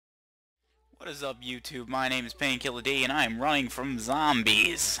What is up, YouTube? My name is Painkiller D, and I am running from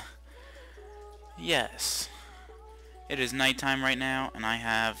zombies. Yes. It is nighttime right now, and I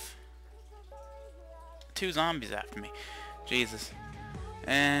have 2 zombies after me. Jesus.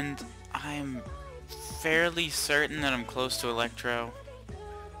 And I'm fairly certain that I'm close to Electro.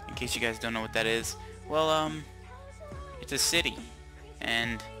 In case you guys don't know what that is. Well, it's a city.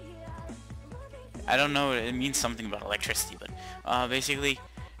 And I don't know, it means something about electricity, but basically,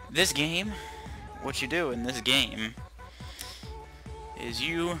 this game, what you do in this game is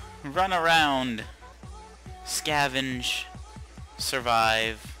you run around, scavenge,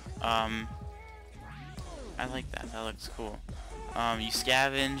 survive. I like that. That looks cool. You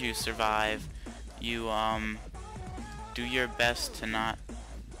scavenge, you survive, you do your best to not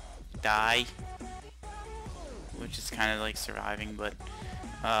die, which is kind of like surviving, but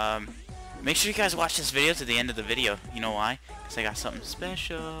make sure you guys watch this video to the end of the video. You know why? Because I got something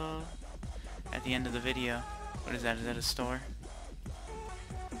special at the end of the video. What is that? Is that a store?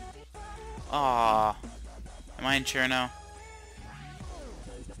 Aww. Am I in Cherno?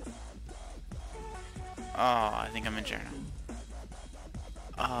 Oh, I think I'm in Cherno.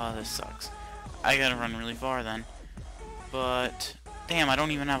 Oh, this sucks. I gotta run really far then. But, damn, I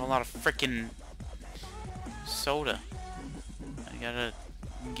don't even have a lot of frickin' soda. I gotta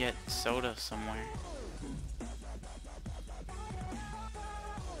get soda somewhere.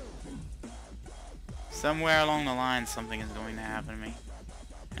 Somewhere along the line something is going to happen to me.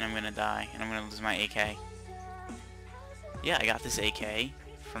 And I'm gonna die. And I'm gonna lose my AK. Yeah, I got this AK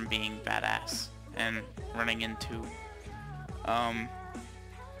from being badass. And running into... Aw,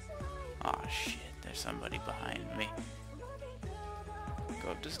 shit. There's somebody behind me. Go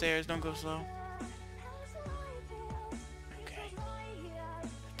up the stairs. Don't go slow. Okay.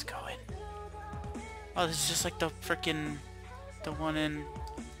 Let's go in. Oh, this is just like the frickin' the one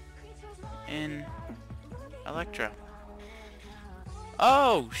in Electro.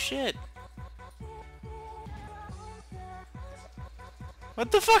 Oh shit!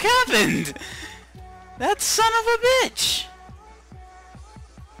 What the fuck happened? That son of a bitch!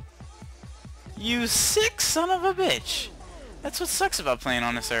 You sick son of a bitch! That's what sucks about playing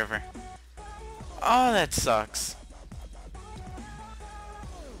on a server. Oh, that sucks.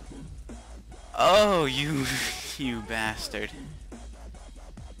 Oh, you you bastard.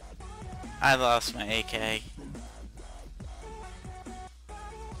 I lost my AK.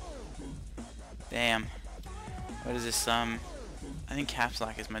 Damn. What is this, I think caps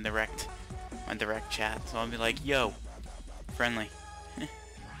lock is my direct chat, so I'll be like, yo, friendly.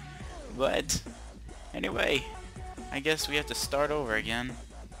 But, anyway, I guess we have to start over again.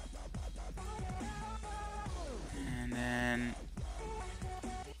 And then...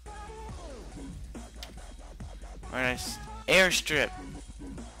 where'd airstrip!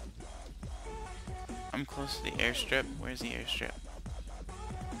 I'm close to the airstrip. Where's the airstrip?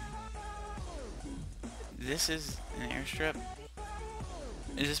 This is an airstrip?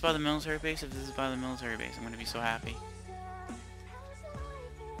 Is this by the military base? If this is by the military base, I'm gonna be so happy.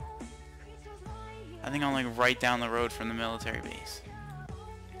 I think I'm like right down the road from the military base.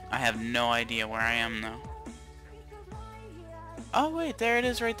 I have no idea where I am though. Oh wait, there it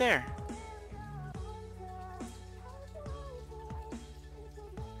is right there.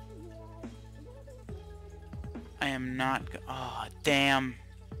 I am not oh, damn.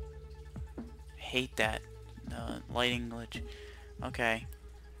 Hate that. The lighting glitch. Okay.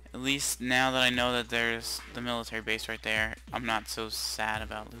 At least now that I know that there's the military base right there, I'm not so sad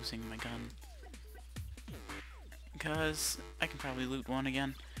about losing my gun. Because I can probably loot one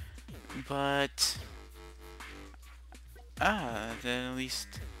again. But... that at least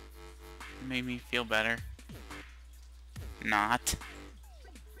made me feel better. Not.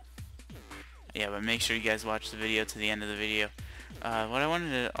 Yeah, but make sure you guys watch the video to the end of the video. What I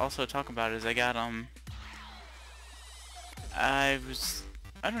wanted to also talk about is I got, I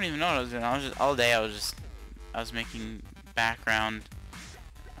don't even know what I was doing. I was just, all day I was making background,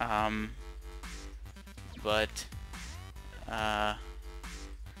 but, I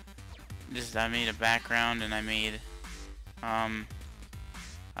made a background and I made,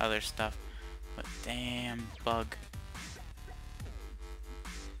 other stuff. But damn, bug.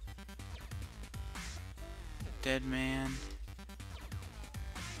 Dead man.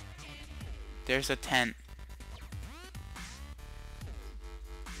 There's a tent.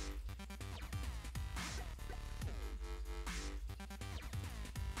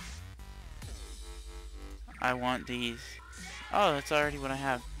 I want these. Oh, that's already what I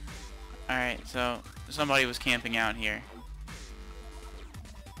have. Alright, so somebody was camping out here.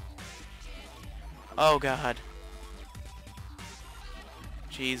 Oh god.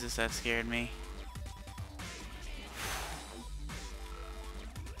 Jesus, that scared me.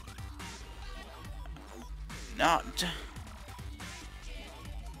 No.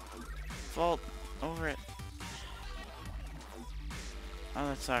 Vault over it. Oh,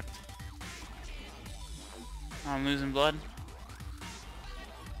 that sucked. Oh, I'm losing blood.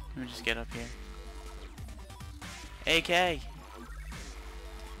 Let me just get up here. AK!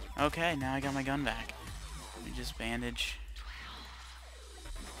 Okay, now I got my gun back. Let me just bandage.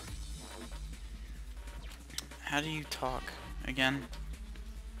 How do you talk again?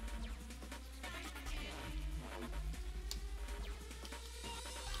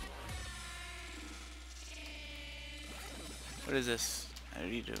 What is this? I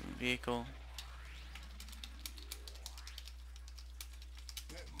need a vehicle.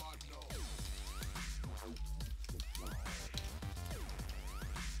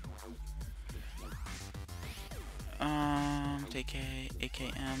 Take a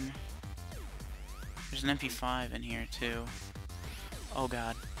AKM. There's an MP5 in here too. Oh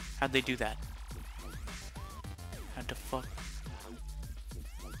god, how'd they do that? How the fuck?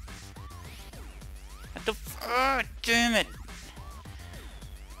 How the damn it!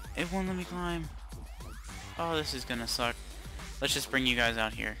 It won't let me climb. Oh, this is gonna suck. Let's just bring you guys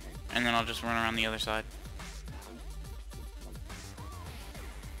out here, and then I'll just run around the other side.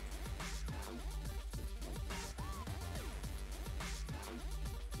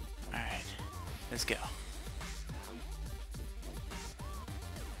 Alright, let's go.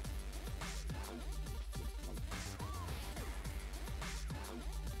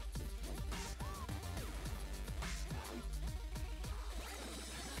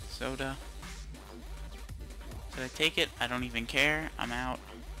 Soda. Did I take it? I don't even care. I'm out.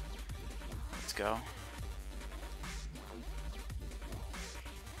 Let's go.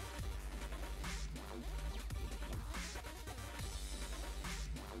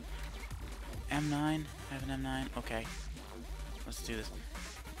 M9? I have an M9? Okay. Let's do this.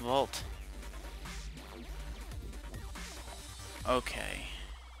 Vault. Okay.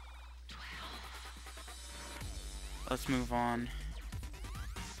 Let's move on.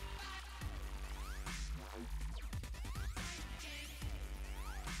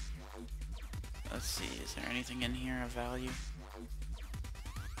 Let's see, is there anything in here of value?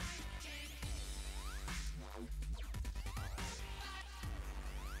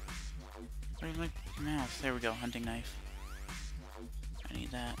 Where's my mouse? There we go, hunting knife. I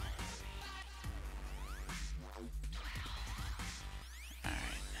need that. Alright.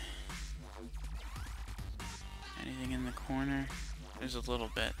 Anything in the corner? There's a little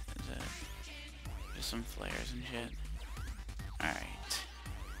bit. Just some flares and shit. Alright.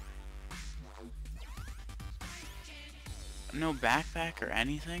 No backpack or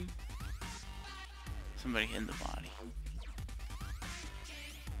anything? Somebody hit the body.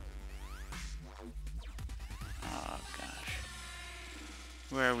 Oh gosh.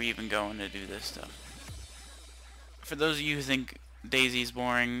 Where are we even going to do this stuff? For those of you who think DayZ's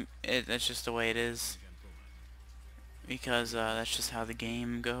boring, that's just the way it is. Because that's just how the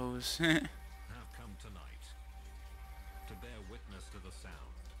game goes. Have come tonight to bear witness to the sound.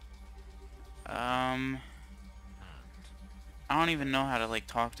 I don't even know how to like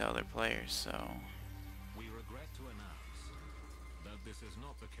talk to other players, so. We regret to announce that this is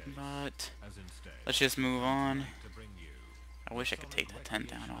not the case. But as instead, let's just move on. to bring you I wish I could take that tent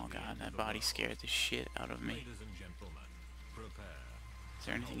down. Oh god, that body scared the shit out of me. ladies and gentlemen, prepare Is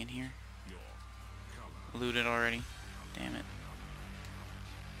there anything in here? your color. Looted already. Damn it.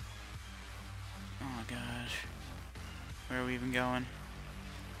 Oh gosh. Where are we even going?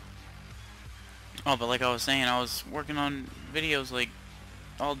 Oh, but like I was saying, I was working on videos like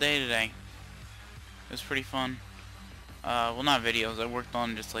all day today. It was pretty fun. Well, not videos. I worked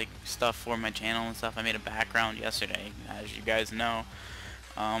on just like stuff for my channel and stuff. I made a background yesterday, as you guys know,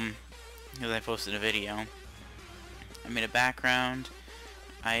 because I posted a video. I made a background.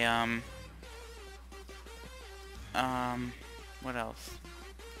 What else?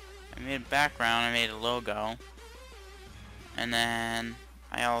 I made a background. I made a logo, and then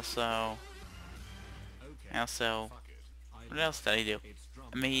I also, what else did I do?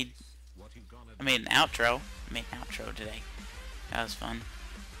 I made an outro. I made an outro today. That was fun.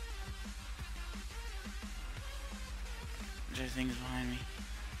 There are things behind me.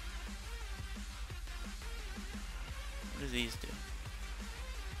 What do these do?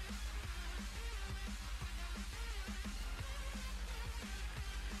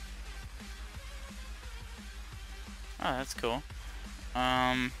 Oh, that's cool.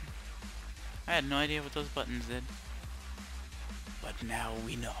 I had no idea what those buttons did. But now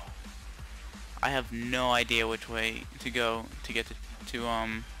we know. I have no idea which way to go to get to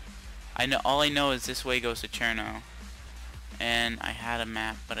I know, all I know is this way goes to Cherno, and I had a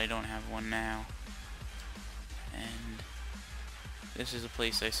map, but I don't have one now. And this is a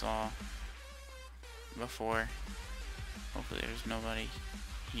place I saw before. Hopefully there's nobody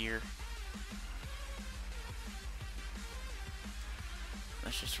here.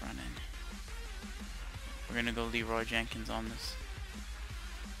 Let's just run in. We're gonna go Leroy Jenkins on this.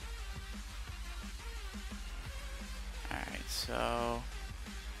 Alright, so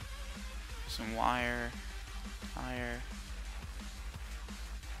some wire, tire,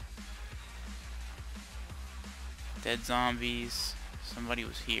 dead zombies. Somebody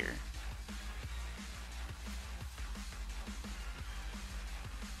was here.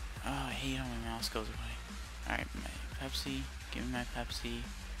 Oh, I hate how my mouse goes away. Alright, my Pepsi. Give me my Pepsi.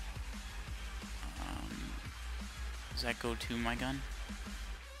 Does that go to my gun?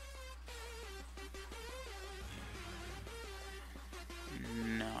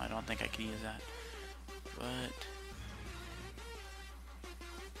 No, I don't think I can use that. But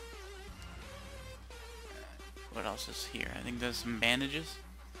what else is here? I think there's some bandages.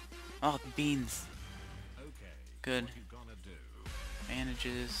 Oh, beans. Okay. Good. What you gonna do?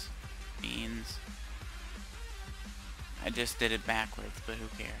 Bandages, beans. I just did it backwards, but who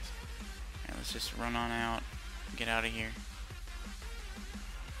cares? Alright, let's just run on out. Get out of here.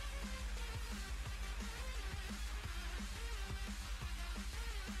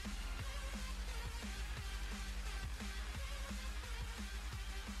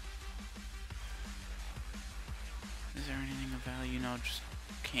 Is there anything of value? No, just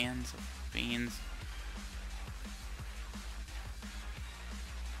cans of beans.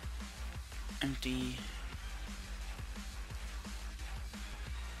 Empty.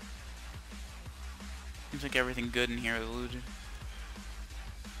 Seems like everything good in here is looted.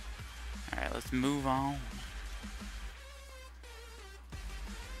 Alright, let's move on.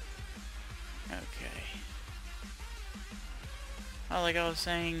 Okay. Oh, like I was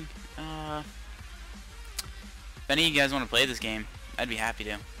saying, if any of you guys want to play this game, I'd be happy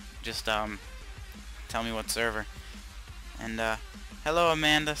to. Just, tell me what server. And, hello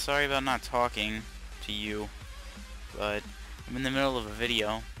Amanda, sorry about not talking to you, but I'm in the middle of a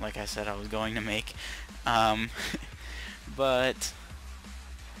video, like I said I was going to make. But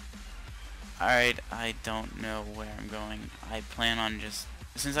alright, I don't know where I'm going. I plan on just,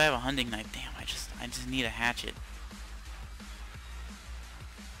 since I have a hunting knife, damn, I just need a hatchet.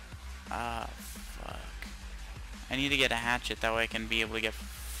 Ah, fuck. I need to get a hatchet, that way I can be able to get,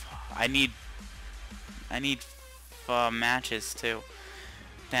 I need matches too.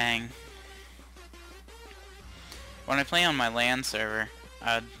 Dang. When I play on my LAN server,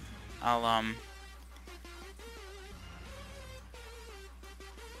 if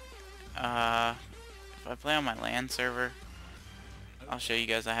I play on my LAN server, I'll show you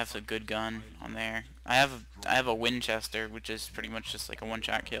guys. I have a good gun on there. I have a Winchester, which is pretty much just like a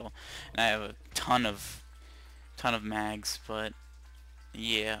one-shot kill, and I have a ton of mags. But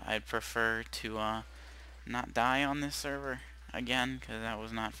yeah, I'd prefer to not die on this server again, because that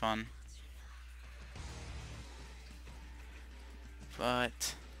was not fun.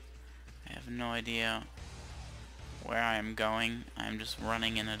 But I have no idea where I am going. I'm just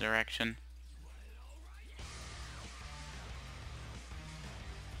running in a direction.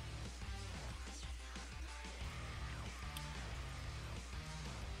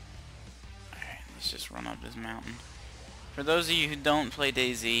 Alright, let's just run up this mountain. For those of you who don't play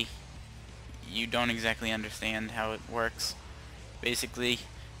DayZ, you don't exactly understand how it works. Basically,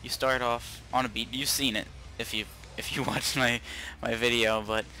 you start off on a beach. You've seen it if you watched my video,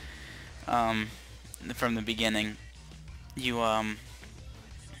 but from the beginning, you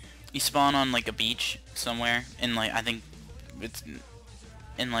spawn on like a beach somewhere in, like, I think it's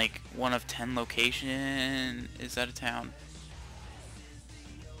in like one of 10 locations. Is that a town?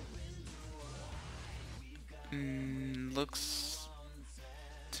 Looks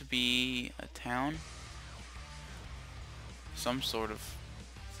to be a town, some sort of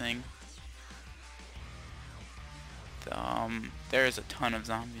thing. There is a ton of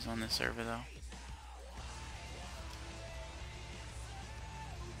zombies on this server though.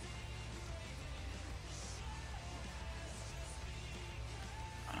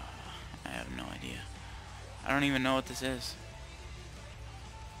 I have no idea. I don't even know what this is.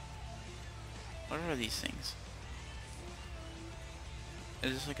 What are these things?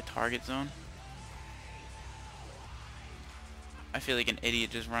 Is this like a target zone? I feel like an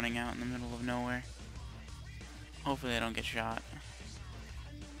idiot just running out in the middle of nowhere. Hopefully I don't get shot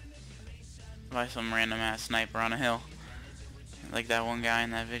by some random ass sniper on a hill, like that one guy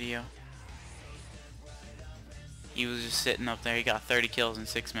in that video. He was just sitting up there. He got 30 kills in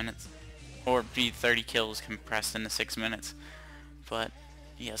 6 minutes. Or be 30 kills compressed into 6 minutes. But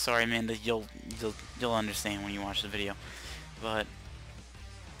yeah, sorry Amanda, you'll understand when you watch the video. But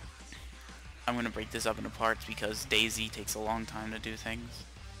I'm gonna break this up into parts because DayZ takes a long time to do things.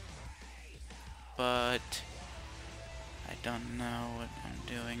 But I don't know what I'm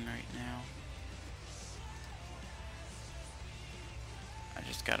doing right now. I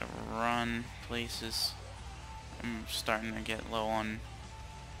just gotta run places. I'm starting to get low on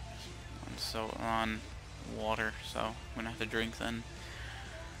water, so I'm gonna have to drink then.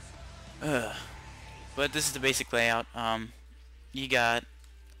 But this is the basic layout. You got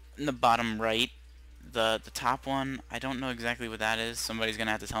in the bottom right, the top one. I don't know exactly what that is. Somebody's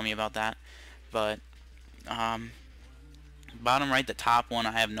gonna have to tell me about that. But bottom right, the top one,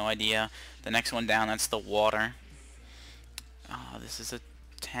 I have no idea. The next one down, that's the water. This is a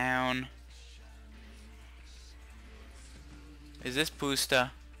town. Is this Pusta?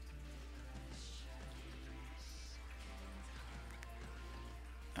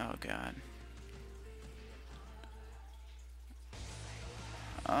 Oh god.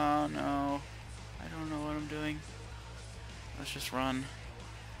 Oh no. I don't know what I'm doing. Let's just run.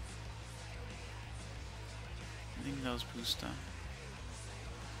 I think that was Pusta.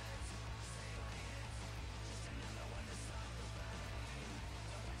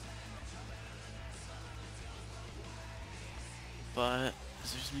 But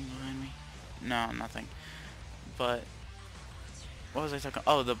is there something behind me? No, nothing. But what was I talking?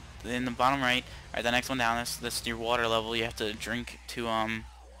 Oh, in the bottom right. Alright, the next one down. That's your water level. You have to drink to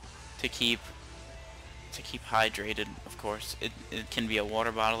keep hydrated. Of course, it can be a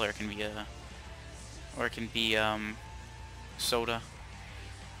water bottle, or it can be soda.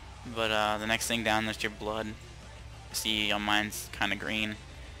 But the next thing down, that's your blood. See, mine's kind of green.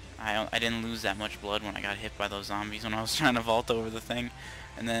 I didn't lose that much blood when I got hit by those zombies when I was trying to vault over the thing.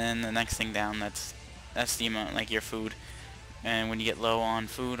 And then the next thing down, that's the amount, like your food. And when you get low on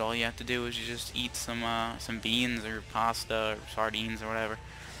food, all you have to do is you just eat some beans or pasta or sardines or whatever,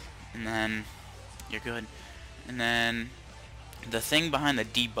 and then you're good. And then the thing behind the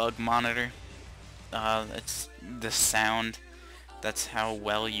debug monitor, it's the sound. That's how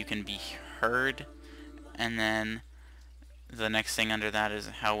well you can be heard. And then the next thing under that is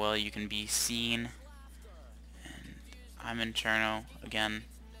how well you can be seen. And I'm in Cherno again.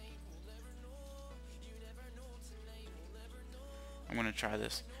 I'm gonna try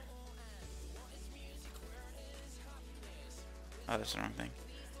this. Oh, that's the wrong thing.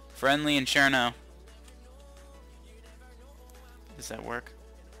 Friendly in Cherno. Does that work?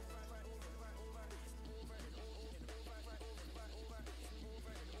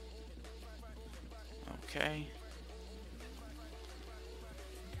 Okay.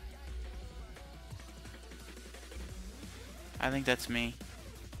 I think that's me.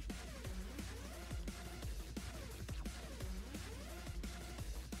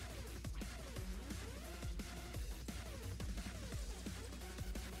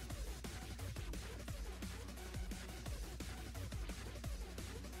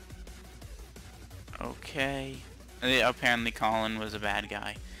 Okay. Apparently Colin was a bad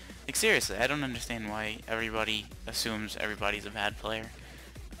guy. Like, seriously, I don't understand why everybody assumes everybody's a bad player.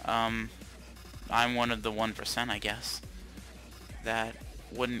 I'm one of the 1%, I guess, that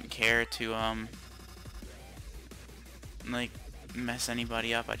wouldn't care to, like, mess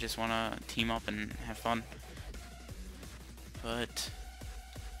anybody up. I just want to team up and have fun. But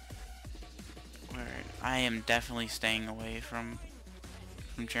I am definitely staying away from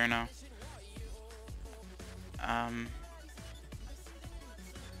Cherno. I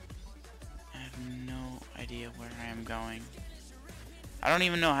have no idea where I am going. I don't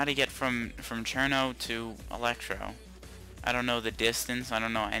even know how to get from Cherno to Electro. I don't know the distance. I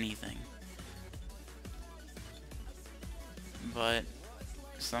don't know anything. But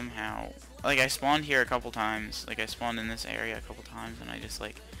somehow, like, I spawned here a couple times. Like, I spawned in this area a couple times, and I was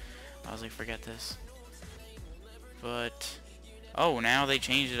like, forget this. But oh, now they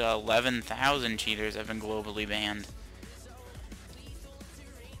changed it to 11,000 cheaters have been globally banned.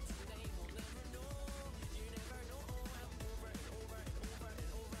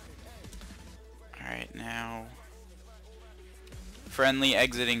 Alright, now friendly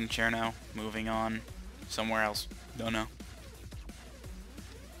exiting Cherno, moving on somewhere else. Don't know.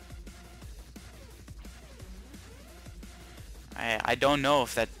 I don't know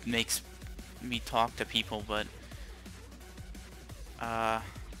if that makes me talk to people, but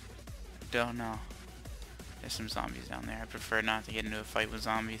don't know. There's some zombies down there. I prefer not to get into a fight with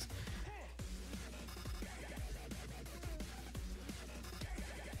zombies.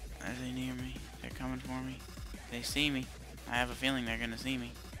 Are they near me? They're coming for me. They see me. I have a feeling they're gonna see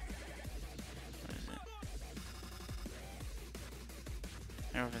me. What is it?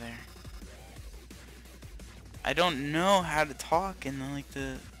 They're over there. I don't know how to talk in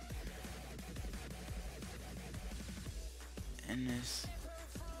in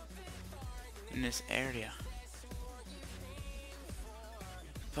this area.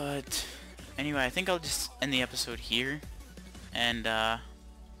 But anyway, I think I'll just end the episode here, and I'm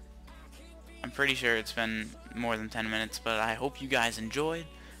pretty sure it's been more than 10 minutes, but I hope you guys enjoyed.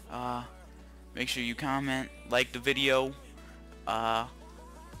 Make sure you comment, like the video,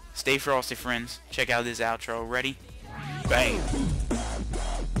 stay frosty, friends. Check out this outro. Ready? Bang!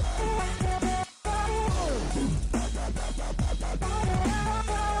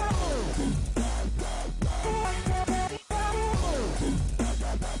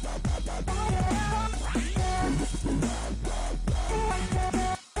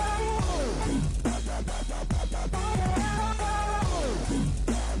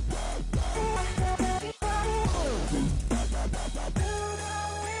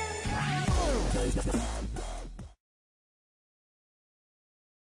 DayZ.